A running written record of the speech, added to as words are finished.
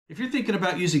If you're thinking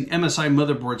about using MSI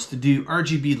motherboards to do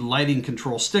RGB lighting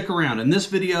control, stick around. In this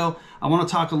video, I want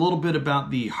to talk a little bit about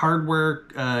the hardware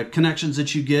connections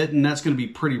that you get, and that's going to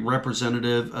be pretty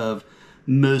representative of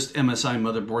most MSI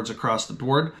motherboards across the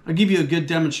board. I'll give you a good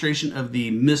demonstration of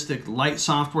the Mystic Light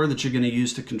software that you're going to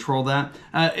use to control that.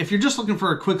 If you're just looking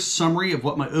for a quick summary of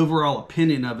what my overall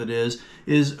opinion of it is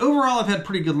overall I've had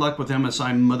pretty good luck with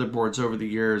MSI motherboards over the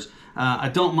years. I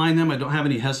don't mind them. I don't have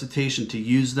any hesitation to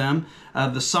use them.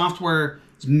 The software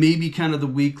is maybe kind of the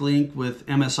weak link with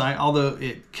MSI, although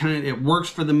it works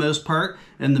for the most part,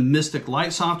 and the Mystic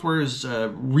Light software is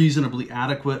reasonably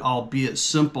adequate, albeit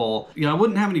simple. You know, I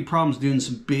wouldn't have any problems doing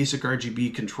some basic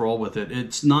RGB control with it.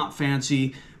 It's not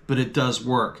fancy, but it does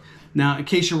work. Now, in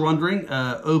case you're wondering,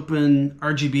 Open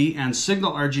RGB and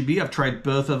Signal RGB, I've tried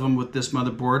both of them with this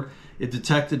motherboard. It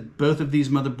detected both of these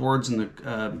motherboards and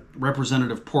the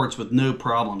representative ports with no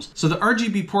problems. So the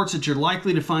RGB ports that you're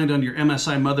likely to find on your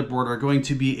MSI motherboard are going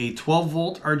to be a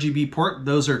 12-volt RGB port.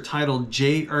 Those are titled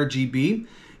JRGB.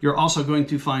 You're also going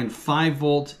to find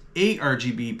 5-volt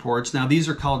ARGB ports. Now, these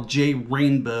are called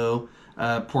J-Rainbow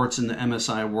ports in the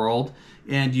MSI world.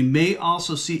 And you may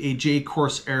also see a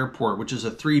J-Corsair port, which is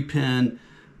a 3-pin,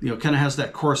 kind of has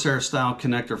that Corsair style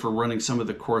connector for running some of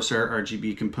the Corsair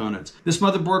RGB components. This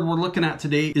motherboard we're looking at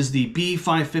today is the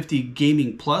B550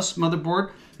 Gaming PLUS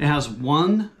motherboard. It has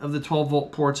one of the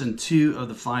 12-volt ports and two of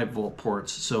the 5-volt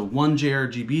ports. So one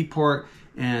JRGB port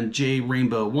and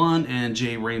J-Rainbow 1 and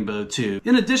J-Rainbow 2.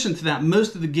 In addition to that,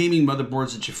 most of the gaming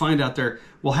motherboards that you find out there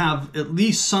will have at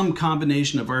least some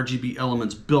combination of RGB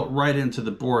elements built right into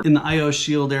the board. In the I/O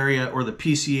shield area or the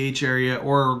PCH area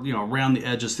or around the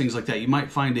edges, things like that, you might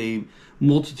find a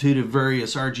multitude of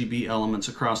various RGB elements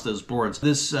across those boards.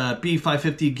 This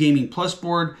B550 Gaming PLUS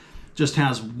board just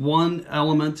has one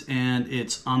element, and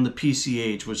it's on the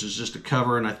PCH, which is just a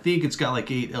cover, and I think it's got like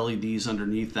 8 LEDs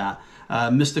underneath that.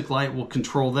 Mystic Light will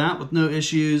control that with no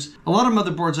issues. A lot of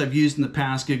motherboards I've used in the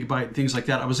past, Gigabyte and things like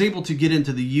that, I was able to get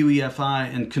into the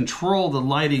UEFI and control the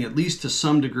lighting at least to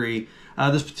some degree.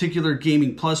 This particular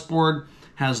Gaming PLUS board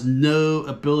has no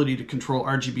ability to control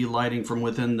RGB lighting from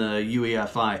within the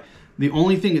UEFI. The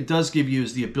only thing it does give you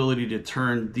is the ability to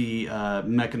turn the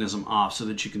mechanism off so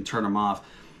that you can turn them off.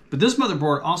 But this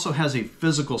motherboard also has a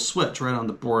physical switch right on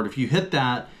the board. If you hit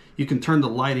that, you can turn the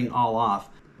lighting all off.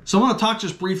 So I want to talk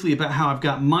just briefly about how I've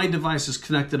got my devices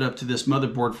connected up to this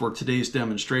motherboard for today's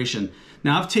demonstration.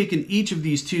 Now, I've taken each of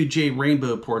these two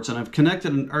J-Rainbow ports and I've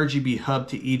connected an RGB hub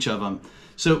to each of them.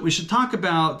 So we should talk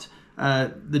about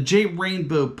the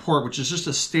J-Rainbow port, which is just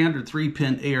a standard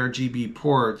 3-pin ARGB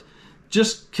port.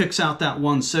 Just kicks out that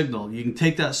one signal. You can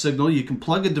take that signal, you can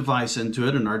plug a device into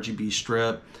it, an RGB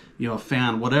strip, a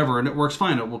fan, whatever, and it works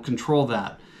fine. It will control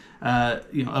that.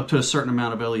 Up to a certain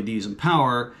amount of LEDs and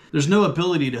power. There's no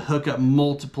ability to hook up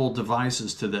multiple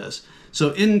devices to this.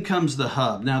 So in comes the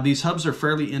hub. Now, these hubs are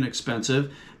fairly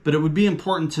inexpensive, but it would be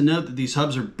important to note that these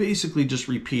hubs are basically just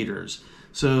repeaters.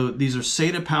 So these are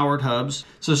SATA powered hubs.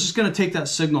 So it's just going to take that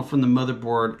signal from the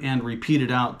motherboard and repeat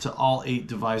it out to all 8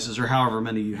 devices or however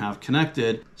many you have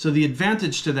connected. So the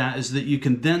advantage to that is that you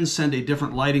can then send a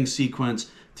different lighting sequence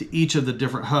to each of the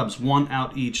different hubs, one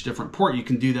out each different port. You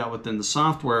can do that within the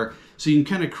software, so you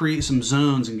can kind of create some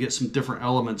zones and get some different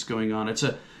elements going on. It's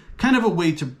a kind of a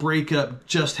way to break up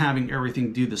just having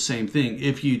everything do the same thing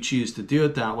if you choose to do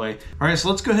it that way. All right, so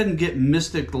let's go ahead and get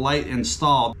Mystic Light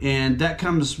installed, and that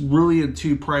comes really in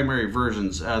 2 primary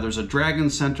versions. There's a Dragon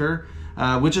Center,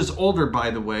 which is older, by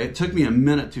the way. It took me a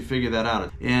minute to figure that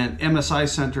out. And MSI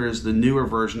Center is the newer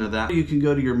version of that. You can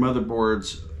go to your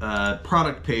motherboard's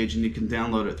product page and you can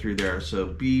download it through there. So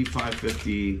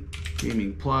B550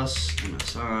 Gaming PLUS,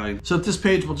 MSI. So at this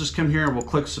page, we'll just come here and we'll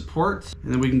click support.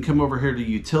 And then we can come over here to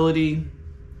utility.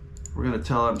 We're going to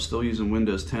tell it I'm still using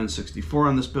Windows 10 64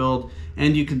 on this build.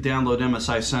 And you can download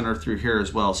MSI Center through here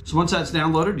as well. So once that's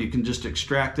downloaded, you can just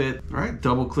extract it. All right,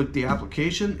 double click the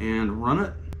application and run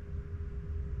it.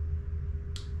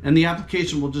 And the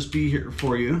application will just be here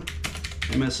for you.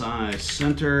 MSI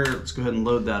Center, let's go ahead and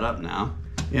load that up now.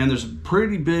 And there's a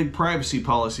pretty big privacy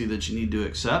policy that you need to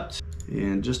accept.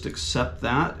 And just accept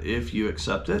that if you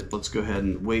accept it. Let's go ahead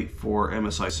and wait for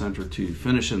MSI Center to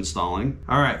finish installing.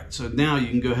 All right, so now you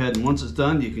can go ahead and once it's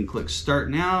done, you can click Start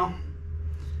Now.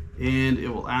 And it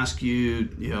will ask you,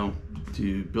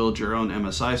 to build your own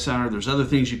MSI Center. There's other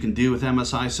things you can do with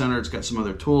MSI Center. It's got some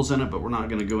other tools in it, but we're not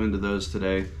gonna go into those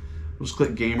today. We'll just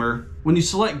click Gamer. When you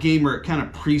select Gamer, it kind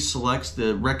of pre-selects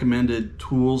the recommended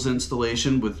tools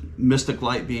installation, with Mystic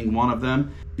Light being one of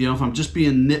them. If I'm just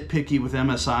being nitpicky with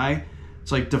MSI,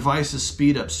 it's like devices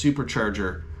speed up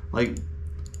supercharger. Like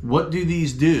What do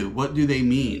these do? What do they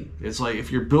mean? It's like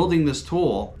if you're building this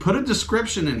tool, put a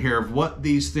description in here of what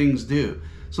these things do.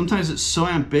 Sometimes it's so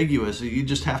ambiguous that you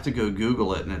just have to go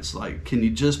Google it, and it's like, can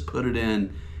you just put it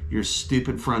in your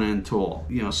stupid front end tool?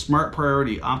 You know, smart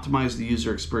priority, optimize the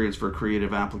user experience for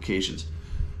creative applications.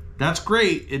 That's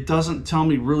great. It doesn't tell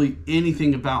me really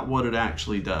anything about what it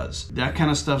actually does. That kind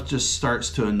of stuff just starts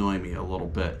to annoy me a little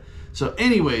bit. So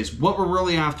anyways, what we're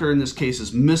really after in this case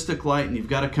is Mystic Light, and you've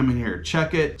got to come in here and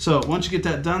check it. So once you get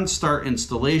that done, start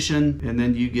installation, and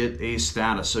then you get a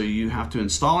status. So you have to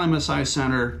install MSI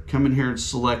Center, come in here and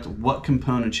select what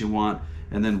components you want,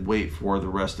 and then wait for the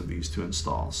rest of these to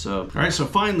install. So, all right, so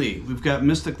finally, we've got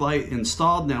Mystic Light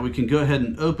installed. Now we can go ahead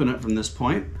and open it from this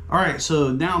point. All right,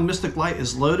 so now Mystic Light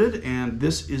is loaded, and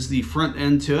this is the front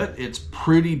end to it. It's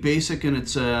pretty basic in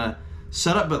its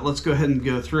setup, but let's go ahead and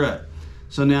go through it.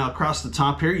 So now across the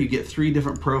top here, you get 3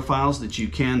 different profiles that you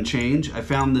can change. I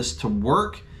found this to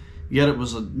work, yet it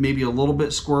was maybe a little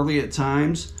bit squirrely at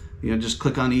times. You know, just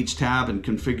click on each tab and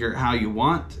configure it how you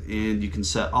want, and you can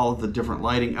set all of the different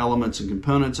lighting elements and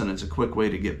components, and it's a quick way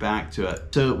to get back to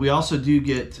it. So we also do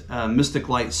get Mystic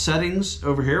Light settings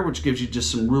over here, which gives you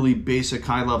just some really basic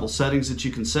high-level settings that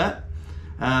you can set.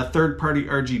 Third-party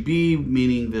RGB,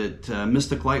 meaning that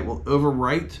Mystic Light will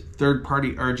overwrite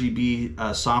third-party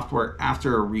RGB software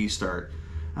after a restart.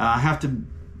 I have to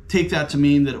take that to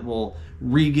mean that it will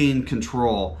regain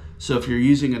control. So if you're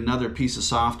using another piece of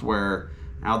software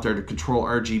out there to control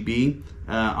RGB,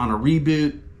 on a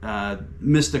reboot,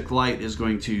 Mystic Light is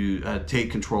going to take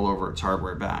control over its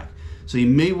hardware back. So you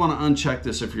may want to uncheck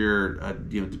this if you're,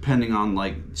 you know, depending on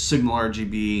like Signal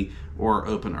RGB or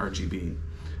Open RGB.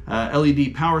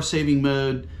 LED power saving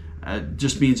mode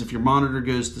just means if your monitor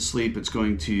goes to sleep, it's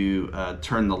going to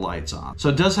turn the lights on. So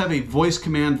it does have a voice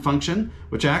command function,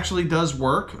 which actually does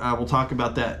work. We'll talk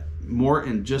about that more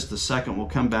in just a second. We'll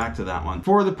come back to that one.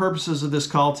 For the purposes of this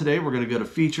call today, we're going to go to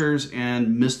features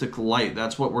and Mystic Light.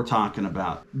 That's what we're talking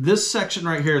about. This section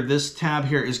right here, this tab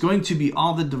here, is going to be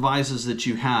all the devices that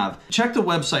you have. Check the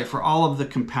website for all of the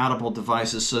compatible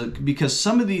devices, because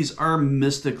some of these are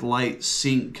Mystic Light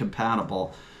Sync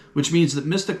compatible, which means that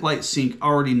Mystic Light Sync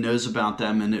already knows about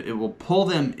them, and it will pull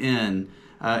them in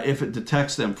if it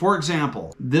detects them. For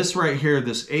example, this right here,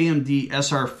 this AMD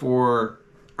SR4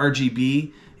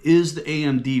 RGB, is the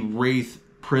AMD Wraith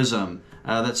Prism.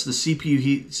 That's the CPU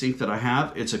heat sink that I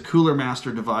have. It's a Cooler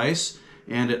Master device,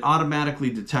 and it automatically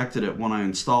detected it when I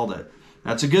installed it.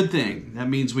 That's a good thing. That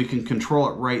means we can control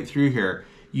it right through here.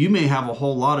 You may have a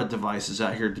whole lot of devices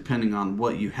out here depending on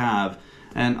what you have,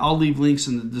 and I'll leave links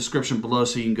in the description below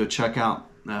so you can go check out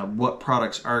what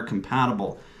products are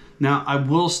compatible. Now, I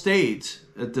will state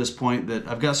at this point that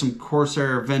I've got some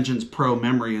Corsair Vengeance Pro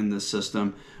memory in this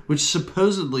system, which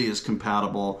supposedly is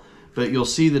compatible, but you'll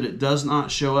see that it does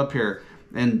not show up here.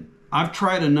 And I've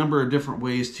tried a number of different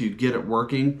ways to get it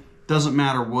working. Doesn't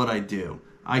matter what I do.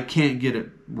 I can't get it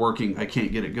working. I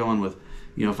can't get it going with,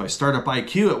 you know, if I start up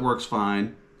IQ, it works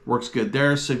fine. Works good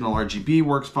there. Signal RGB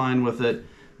works fine with it.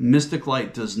 Mystic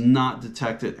Light does not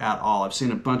detect it at all. I've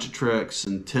seen a bunch of tricks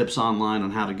and tips online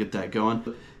on how to get that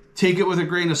going. Take it with a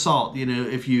grain of salt. You know,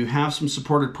 if you have some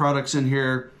supported products in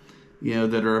here, you know,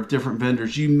 that are of different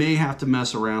vendors, you may have to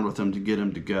mess around with them to get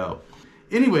them to go.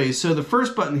 Anyway, so the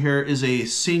first button here is a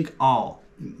sync all,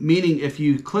 meaning if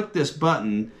you click this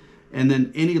button and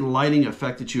then any lighting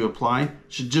effect that you apply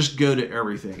should just go to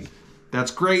everything.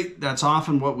 That's great. That's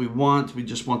often what we want. We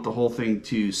just want the whole thing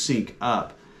to sync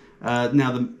up.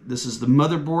 Now, this is the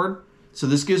motherboard. So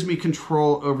this gives me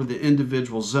control over the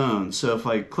individual zones. So if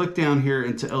I click down here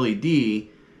into LED,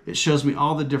 it shows me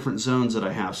all the different zones that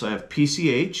I have. So I have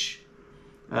PCH,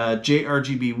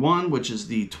 JRGB1, which is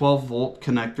the 12-volt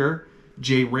connector,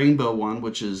 JRainbow1,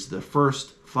 which is the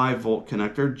first 5-volt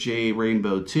connector,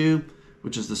 JRainbow2,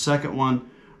 which is the second one,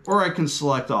 or I can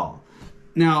select all.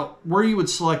 Now, where you would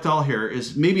select all here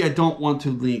is maybe I don't want to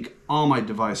link all my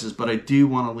devices, but I do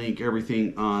want to link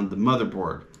everything on the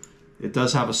motherboard. It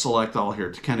does have a select all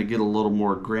here to kind of get a little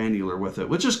more granular with it,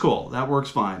 which is cool. That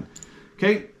works fine.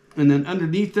 Okay, and then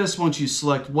underneath this, once you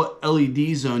select what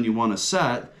LED zone you want to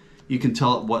set, you can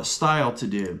tell it what style to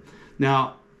do.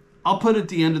 Now, I'll put at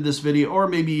the end of this video, or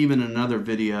maybe even another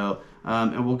video,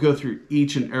 and we'll go through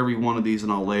each and every one of these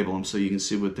and I'll label them so you can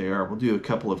see what they are. We'll do a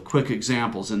couple of quick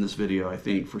examples in this video, I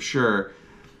think, for sure.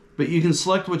 But you can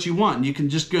select what you want, and you can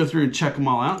just go through and check them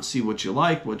all out, see what you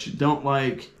like, what you don't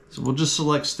like. So we'll just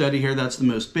select steady here. That's the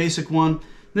most basic one.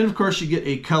 Then, of course, you get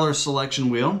a color selection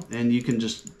wheel, and you can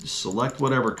just select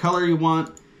whatever color you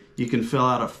want. You can fill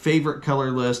out a favorite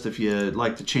color list if you'd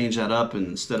like to change that up and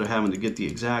instead of having to get the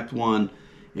exact one.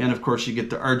 And, of course, you get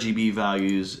the RGB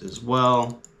values as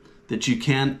well. that you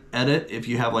can edit if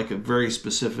you have like a very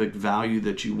specific value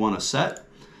that you want to set.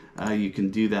 You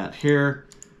can do that here.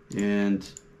 And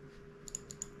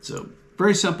so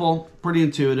very simple, pretty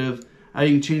intuitive. You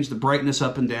can change the brightness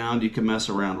up and down. You can mess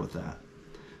around with that.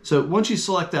 So once you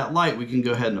select that light, we can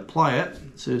go ahead and apply it.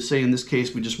 So say in this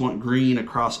case, we just want green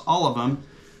across all of them.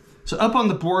 So up on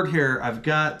the board here, I've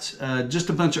got just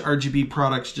a bunch of RGB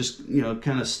products just,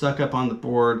 kind of stuck up on the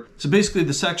board. So basically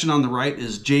the section on the right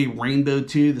is J Rainbow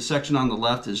 2. The section on the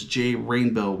left is J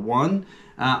Rainbow 1.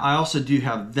 I also do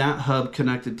have that hub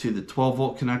connected to the 12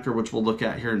 volt connector, which we'll look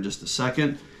at here in just a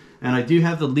second. And I do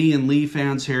have the Lee and Lee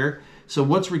fans here. So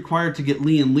what's required to get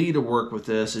Lee and Lee to work with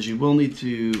this is you will need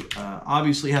to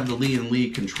obviously have the Lee and Lee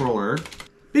controller.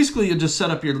 Basically, you just set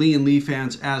up your Lee and Lee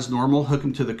fans as normal, hook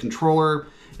them to the controller,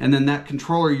 and then that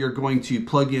controller you're going to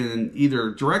plug in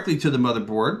either directly to the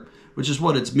motherboard, which is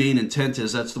what its main intent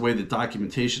is. That's the way the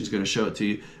documentation is going to show it to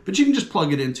you. But you can just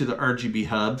plug it into the RGB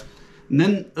hub, and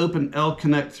then open L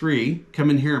Connect 3, come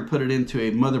in here and put it into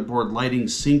a motherboard lighting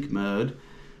sync mode,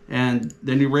 and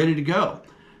then you're ready to go.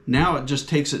 Now it just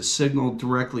takes its signal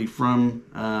directly from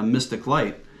Mystic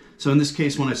Light. So in this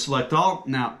case, when I select all,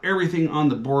 now everything on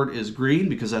the board is green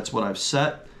because that's what I've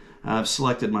set. I've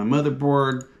selected my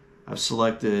motherboard, I've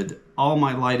selected all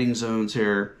my lighting zones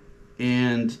here,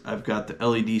 and I've got the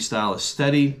LED style is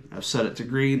steady. I've set it to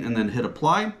green and then hit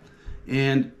apply,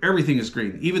 and everything is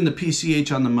green. Even the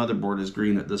PCH on the motherboard is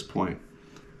green at this point.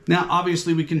 Now,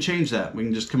 obviously, we can change that. We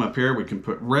can just come up here, we can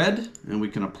put red, and we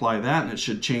can apply that, and it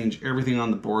should change everything on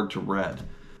the board to red.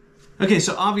 Okay,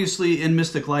 so obviously in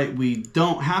Mystic Light, we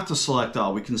don't have to select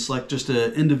all. We can select just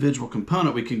an individual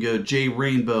component. We can go J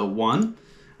Rainbow 1,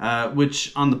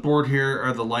 which on the board here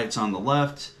are the lights on the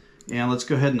left. And let's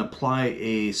go ahead and apply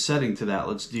a setting to that.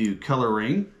 Let's do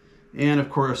coloring. And of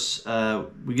course,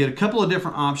 we get a couple of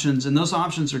different options, and those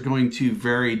options are going to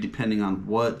vary depending on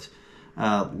what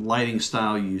lighting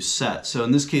style you set. So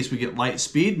in this case, we get light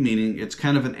speed, meaning it's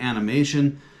kind of an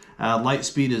animation. Light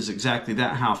speed is exactly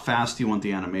that, how fast you want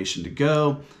the animation to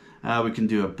go. We can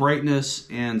do a brightness,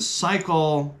 and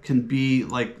cycle can be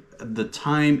like the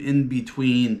time in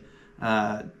between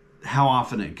how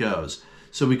often it goes.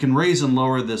 So we can raise and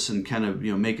lower this and kind of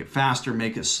make it faster,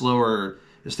 make it slower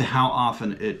as to how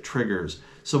often it triggers.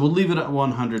 So we'll leave it at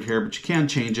 100 here, but you can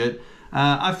change it.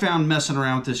 I found messing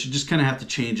around with this, you just kind of have to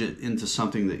change it into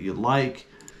something that you like.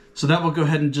 So that will go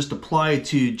ahead and just apply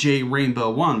to J Rainbow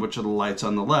 1, which are the lights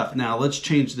on the left. Now let's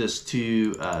change this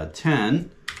to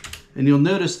 10. And you'll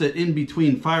notice that in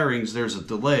between firings, there's a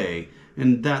delay.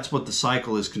 And that's what the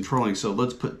cycle is controlling. So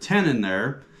let's put 10 in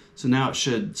there. So now it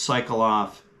should cycle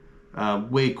off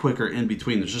way quicker in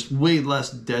between. There's just way less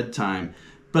dead time.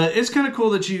 But it's kind of cool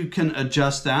that you can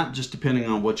adjust that just depending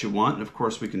on what you want. And of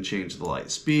course, we can change the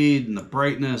light speed and the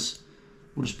brightness.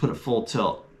 We'll just put it full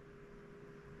tilt.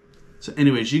 So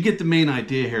anyways, you get the main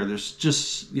idea here. There's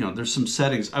just, there's some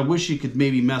settings. I wish you could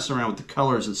maybe mess around with the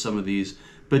colors in some of these,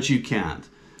 but you can't.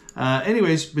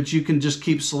 Anyways, but you can just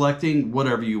keep selecting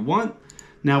whatever you want.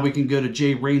 Now we can go to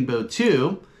J Rainbow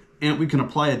 2, and we can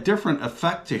apply a different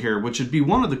effect to here, which would be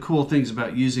one of the cool things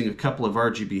about using a couple of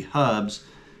RGB hubs,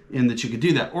 in that you could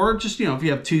do that. Or just, if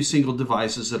you have two single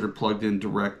devices that are plugged in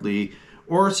directly,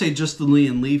 or say just the Lee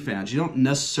and Lee fans, you don't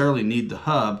necessarily need the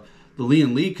hub. The Lee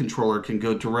and Lee controller can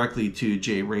go directly to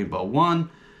J Rainbow 1.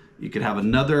 You could have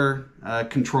another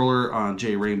controller on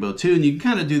J Rainbow 2, and you can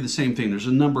kind of do the same thing. There's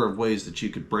a number of ways that you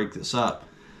could break this up.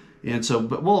 And so,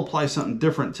 but we'll apply something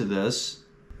different to this.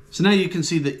 So now you can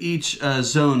see that each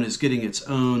zone is getting its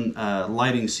own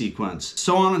lighting sequence,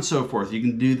 so on and so forth. You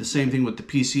can do the same thing with the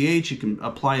PCH. You can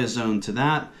apply a zone to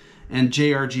that. And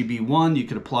JRGB1, you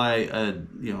could apply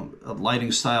a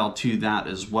lighting style to that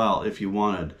as well if you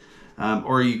wanted.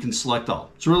 Or you can select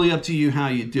all. It's really up to you how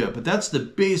you do it, but that's the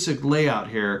basic layout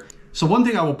here. So one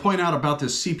thing I will point out about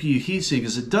this CPU heatsink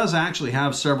is it does actually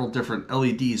have several different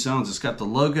LED zones. It's got the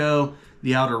logo,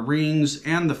 the outer rings,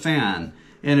 and the fan.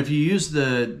 And if you use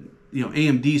the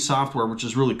AMD software, which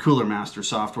is really Cooler Master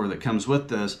software that comes with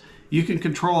this, you can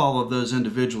control all of those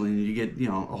individually, and you get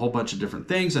a whole bunch of different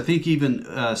things. I think even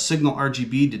Signal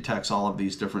RGB detects all of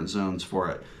these different zones for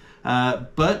it,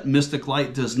 but Mystic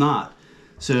Light does not.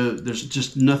 So there's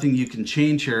just nothing you can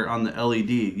change here on the LED.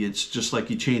 It's just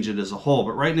like you change it as a whole.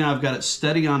 But right now I've got it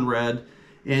steady on red,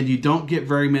 and you don't get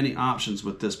very many options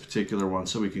with this particular one.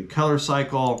 So we can color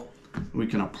cycle, we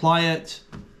can apply it,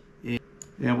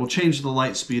 and we'll change the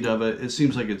light speed of it. It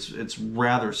seems like it's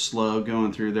rather slow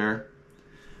going through there.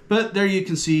 But there you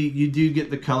can see you do get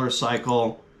the color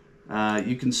cycle.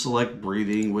 You can select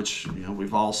breathing, which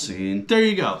we've all seen. There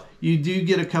you go. You do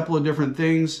get a couple of different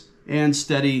things, and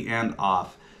steady and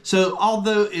off. So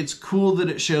although it's cool that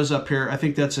it shows up here, I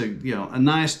think that's a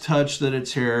nice touch that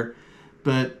it's here,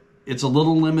 but it's a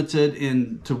little limited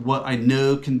into what I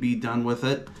know can be done with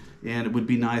it, and it would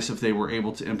be nice if they were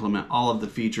able to implement all of the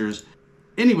features.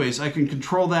 Anyways, I can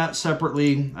control that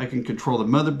separately. I can control the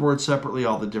motherboard separately,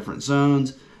 all the different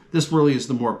zones. This really is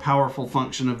the more powerful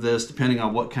function of this, depending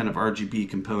on what kind of RGB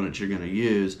components you're going to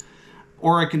use.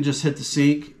 Or I can just hit the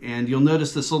sync, and you'll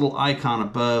notice this little icon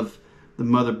above the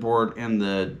motherboard and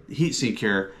the heatsink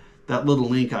here, that little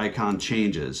link icon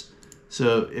changes.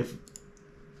 So if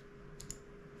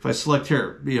I select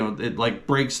here, it like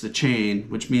breaks the chain,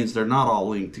 which means they're not all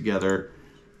linked together.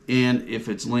 And if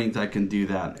it's linked, I can do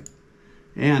that.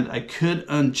 And I could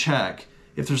uncheck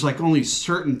if there's like only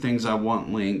certain things I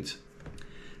want linked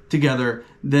together,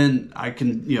 then I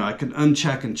can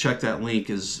uncheck and check that link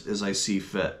as I see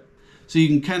fit. So you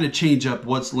can kind of change up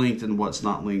what's linked and what's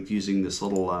not linked using this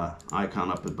little icon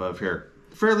up above here.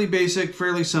 Fairly basic,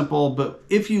 fairly simple, but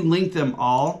if you link them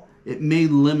all, it may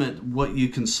limit what you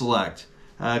can select,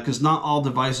 because not all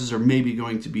devices are maybe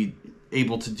going to be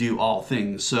able to do all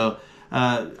things. So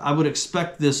I would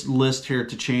expect this list here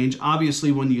to change.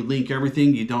 Obviously, when you link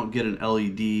everything, you don't get an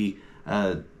LED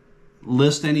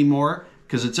list anymore,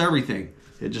 because it's everything.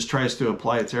 It just tries to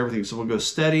apply it to everything. So we'll go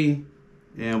steady,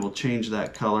 and we'll change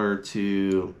that color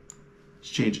to, let's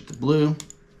change it to blue.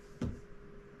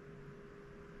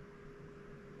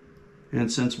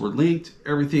 And since we're linked,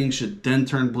 everything should then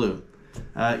turn blue,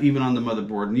 even on the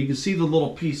motherboard. And you can see the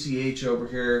little PCH over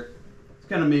here. It's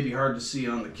kind of maybe hard to see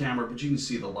on the camera, but you can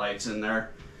see the lights in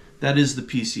there. That is the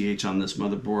PCH on this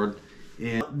motherboard.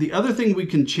 And the other thing we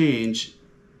can change,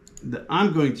 that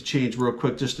I'm going to change real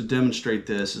quick just to demonstrate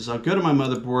this, is I'll go to my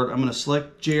motherboard. I'm going to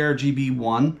select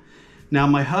JRGB1. Now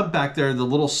my hub back there, the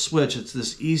little switch, it's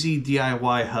this easy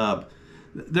DIY hub.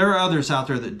 There are others out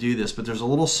there that do this, but there's a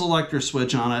little selector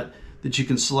switch on it that you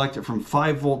can select it from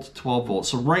 5 volt to 12 volt.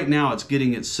 So right now it's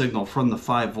getting its signal from the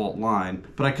 5 volt line,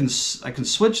 but I can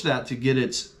switch that to get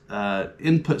its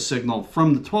input signal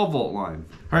from the 12 volt line.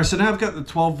 All right, so now I've got the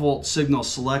 12 volt signal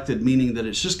selected, meaning that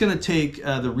it's just gonna take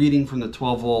the reading from the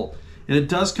 12 volt, and it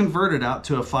does convert it out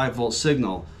to a 5 volt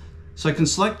signal. So I can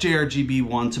select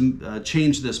JRGB1 to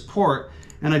change this port,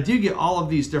 and I do get all of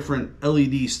these different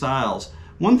LED styles.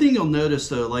 One thing you'll notice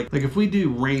though, like if we do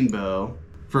rainbow,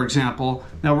 for example,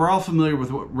 now we're all familiar with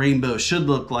what rainbow should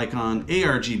look like on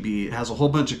ARGB. It has a whole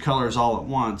bunch of colors all at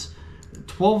once.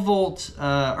 12 volt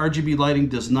RGB lighting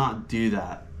does not do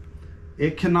that.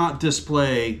 It cannot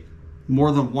display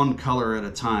more than one color at a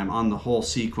time on the whole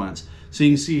sequence. So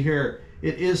you can see here,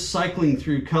 it is cycling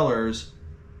through colors,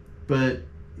 but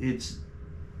it's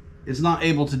not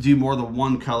able to do more than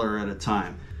one color at a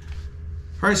time.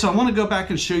 All right, so I want to go back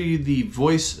and show you the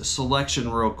voice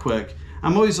selection real quick.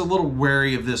 I'm always a little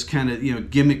wary of this kind of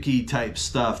gimmicky type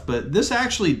stuff, but this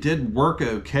actually did work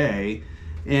okay.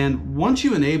 And once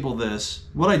you enable this,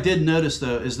 what I did notice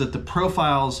though is that the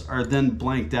profiles are then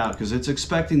blanked out because it's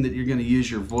expecting that you're going to use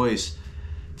your voice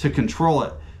to control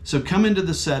it. So come into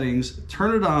the settings,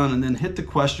 turn it on, and then hit the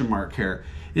question mark here,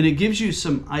 and it gives you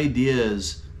some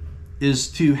ideas as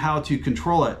to how to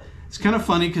control it. It's kind of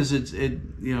funny because its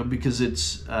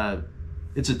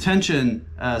attention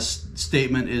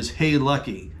statement is "Hey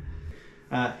Lucky,"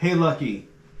 "Hey Lucky."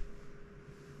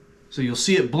 So you'll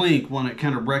see it blink when it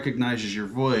kind of recognizes your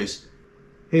voice.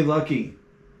 "Hey Lucky,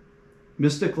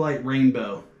 Mystic Light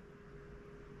Rainbow."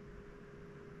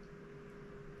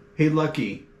 "Hey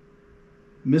Lucky,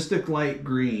 Mystic Light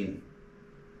Green."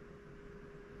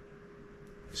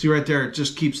 See right there, it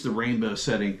just keeps the rainbow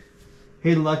setting.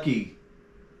 "Hey Lucky,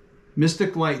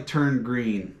 Mystic Light Turn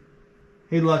Green."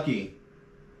 "Hey Lucky,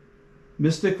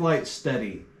 Mystic Light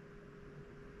Steady."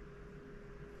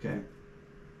 Okay.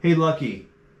 "Hey Lucky,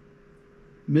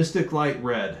 Mystic Light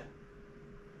Red."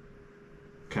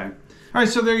 Okay. All right,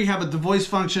 so there you have it, the voice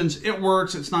functions. It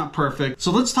works, it's not perfect.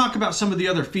 So let's talk about some of the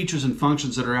other features and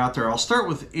functions that are out there. I'll start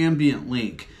with ambient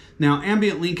link. Now,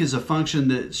 ambient link is a function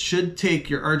that should take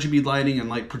your RGB lighting and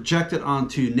like project it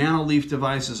onto Nanoleaf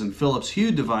devices and Philips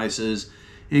Hue devices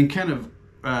and kind of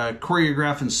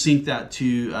choreograph and sync that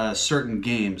to certain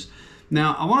games.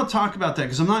 Now, I want to talk about that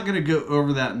because I'm not going to go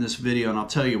over that in this video, and I'll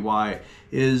tell you why.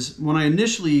 Is when I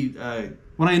initially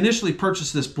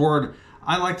purchased this board,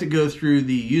 I like to go through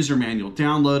the user manual,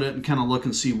 download it, and kind of look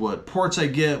and see what ports I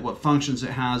get, what functions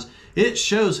it has. It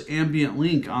shows ambient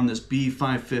link on this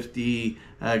B550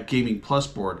 Gaming PLUS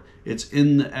board. It's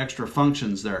in the extra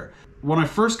functions there. When I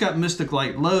first got Mystic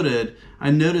Light loaded,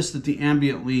 I noticed that the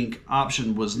ambient link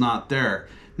option was not there.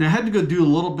 Now I had to go do a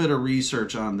little bit of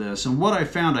research on this, and what I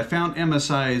found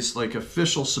MSI's like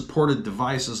official supported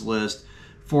devices list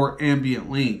for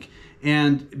ambient link.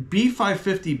 And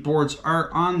B550 boards are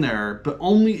on there, but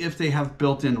only if they have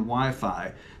built-in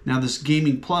Wi-Fi. Now this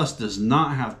Gaming Plus does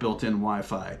not have built-in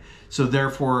Wi-Fi, so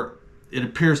therefore it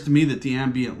appears to me that the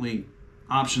ambient link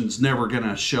option's never going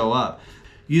to show up.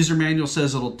 User manual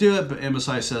says it'll do it, but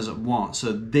MSI says it won't.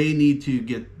 So they need to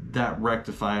get that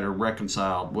rectified or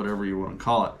reconciled, whatever you want to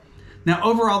call it. Now,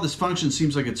 overall, this function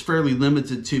seems like it's fairly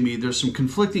limited to me. There's some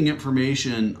conflicting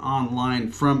information online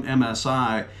from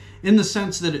MSI in the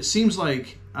sense that it seems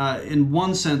like, in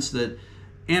one sense, that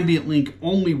ambient link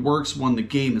only works when the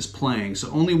game is playing. So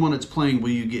only when it's playing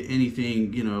will you get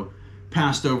anything, you know,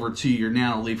 passed over to your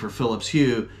Nanoleaf or Philips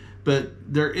Hue. But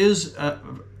there is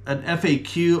an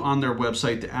FAQ on their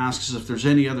website that asks if there's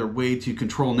any other way to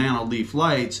control Nanoleaf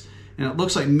lights, and it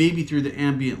looks like maybe through the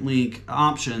ambient link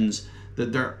options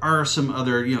that there are some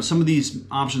other, you know, some of these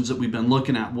options that we've been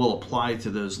looking at will apply to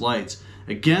those lights.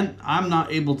 Again, I'm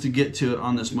not able to get to it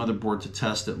on this motherboard to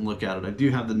test it and look at it. I do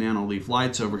have the Nanoleaf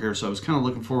lights over here, so I was kind of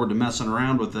looking forward to messing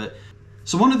around with it.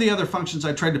 So one of the other functions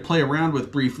I tried to play around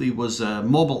with briefly was a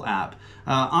mobile app.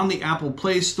 On the Apple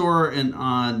Play Store and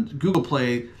on Google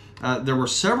Play, there were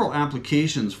several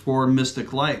applications for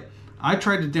Mystic Light. I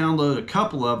tried to download a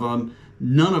couple of them.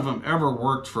 None of them ever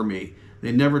worked for me.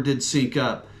 They never did sync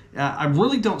up. I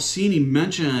really don't see any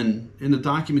mention in the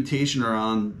documentation or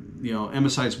on, you know,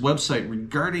 MSI's website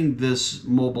regarding this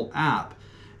mobile app.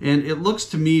 And it looks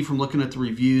to me, from looking at the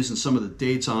reviews and some of the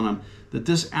dates on them, that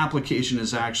this application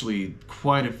is actually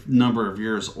quite a number of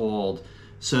years old.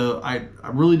 So I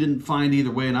really didn't find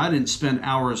either way, and I didn't spend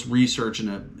hours researching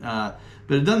it.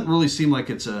 But it doesn't really seem like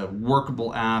it's a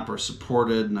workable app or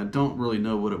supported, and I don't really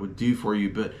know what it would do for you.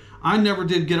 But I never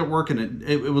did get it working.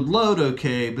 It would load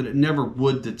okay, but it never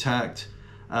would detect,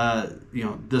 you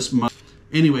know, this much.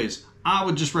 Anyways, I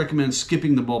would just recommend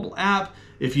skipping the mobile app.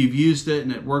 If you've used it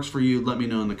and it works for you, let me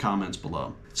know in the comments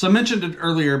below. So I mentioned it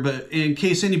earlier, but in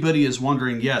case anybody is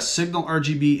wondering, yes, Signal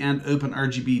RGB and Open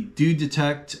RGB do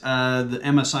detect the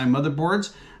MSI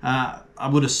motherboards. I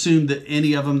would assume that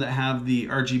any of them that have the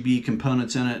RGB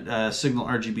components in it, Signal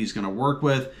RGB is going to work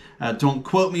with. Don't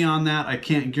quote me on that. I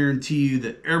can't guarantee you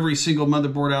that every single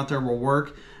motherboard out there will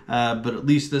work, but at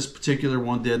least this particular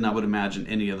one did, and I would imagine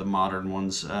any of the modern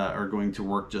ones are going to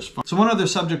work just fine. So one other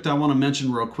subject I want to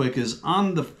mention real quick is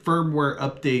on the firmware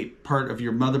update part of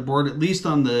your motherboard, at least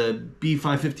on the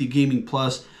B550 Gaming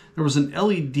PLUS, there was an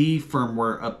LED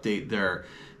firmware update there.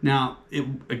 Now,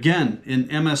 again, in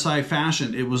MSI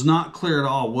fashion, it was not clear at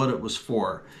all what it was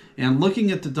for. And looking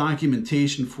at the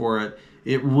documentation for it,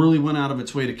 it really went out of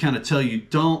its way to kind of tell you,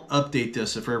 don't update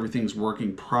this if everything's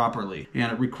working properly.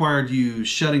 And it required you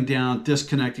shutting down,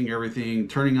 disconnecting everything,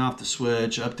 turning off the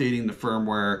switch, updating the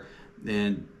firmware,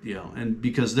 and, you know, and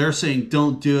because they're saying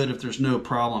don't do it if there's no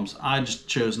problems, I just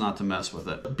chose not to mess with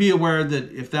it. Be aware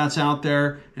that if that's out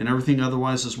there and everything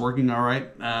otherwise is working all right,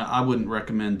 I wouldn't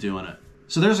recommend doing it.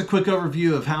 So there's a quick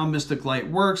overview of how Mystic Light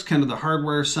works, kind of the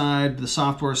hardware side, the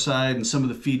software side, and some of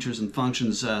the features and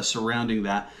functions surrounding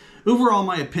that. Overall,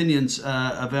 my opinions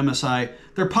of MSI,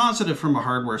 they're positive from a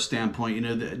hardware standpoint. You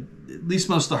know, at least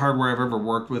most of the hardware I've ever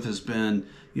worked with has been,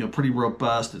 you know, pretty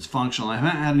robust. It's functional. I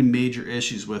haven't had any major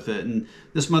issues with it, and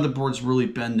this motherboard's really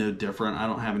been no different. I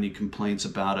don't have any complaints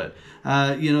about it.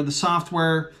 You know, the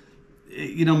software,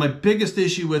 you know, my biggest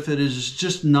issue with it is it's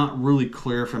just not really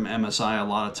clear from MSI a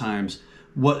lot of times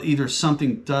what either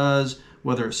something does,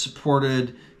 whether it's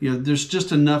supported. You know, there's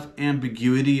just enough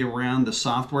ambiguity around the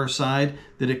software side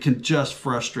that it can just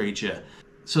frustrate you.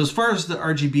 So as far as the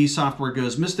RGB software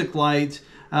goes, Mystic Light,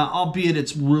 albeit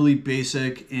it's really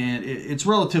basic and it's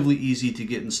relatively easy to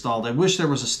get installed. I wish there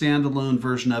was a standalone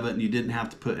version of it and you didn't have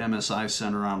to put MSI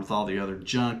Center on with all the other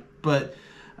junk. But,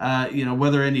 you know,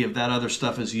 whether any of that other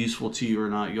stuff is useful to you or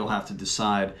not, you'll have to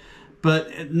decide.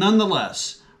 But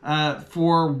nonetheless,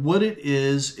 for what it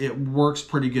is, it works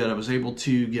pretty good. I was able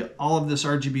to get all of this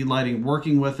RGB lighting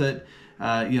working with it.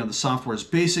 You know, the software is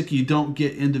basic. You don't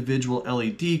get individual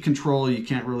LED control. You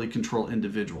can't really control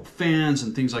individual fans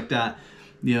and things like that.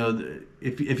 You know,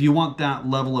 if you want that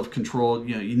level of control,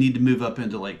 you know, you need to move up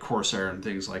into like Corsair and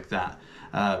things like that,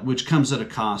 which comes at a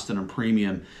cost and a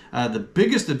premium. The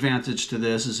biggest advantage to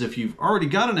this is if you've already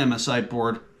got an MSI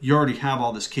board, you already have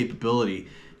all this capability.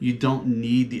 You don't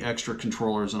need the extra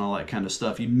controllers and all that kind of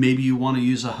stuff. Maybe you want to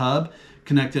use a hub,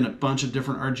 connect in a bunch of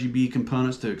different RGB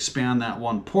components to expand that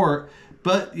one port,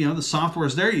 but you know, the software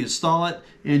is there, you install it,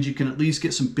 and you can at least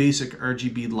get some basic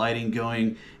RGB lighting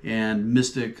going, and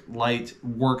Mystic Light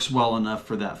works well enough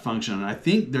for that function. And I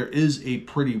think there is a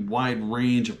pretty wide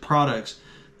range of products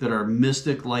that are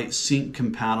Mystic Light Sync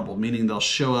compatible, meaning they'll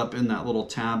show up in that little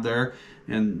tab there,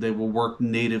 and they will work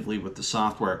natively with the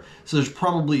software. So there's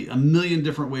probably a million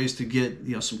different ways to get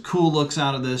some cool looks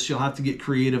out of this. You'll have to get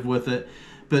creative with it.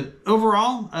 But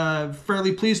overall,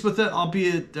 fairly pleased with it,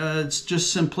 albeit it's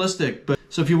just simplistic. But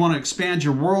so if you want to expand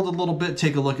your world a little bit,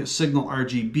 take a look at Signal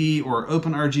RGB or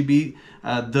Open RGB.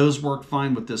 Those work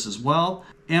fine with this as well.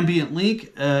 Ambient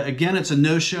link, again, it's a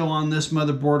no-show on this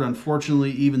motherboard,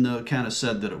 unfortunately, even though it kind of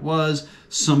said that it was.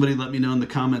 Somebody let me know in the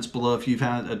comments below if you've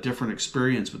had a different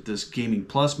experience with this Gaming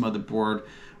Plus motherboard,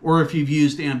 or if you've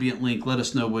used ambient link, let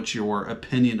us know what your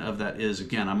opinion of that is.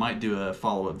 Again, I might do a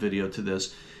follow-up video to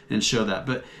this and show that.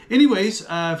 But anyways,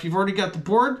 if you've already got the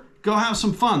board, go have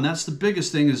some fun. That's the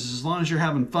biggest thing, is as long as you're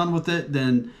having fun with it,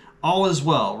 then all is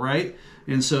well, right?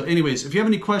 And so anyways, if you have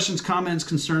any questions, comments,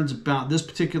 concerns about this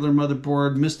particular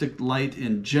motherboard, Mystic Light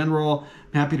in general,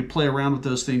 I'm happy to play around with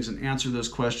those things and answer those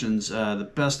questions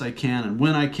the best I can and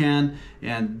when I can.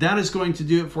 And that is going to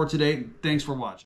do it for today. Thanks for watching.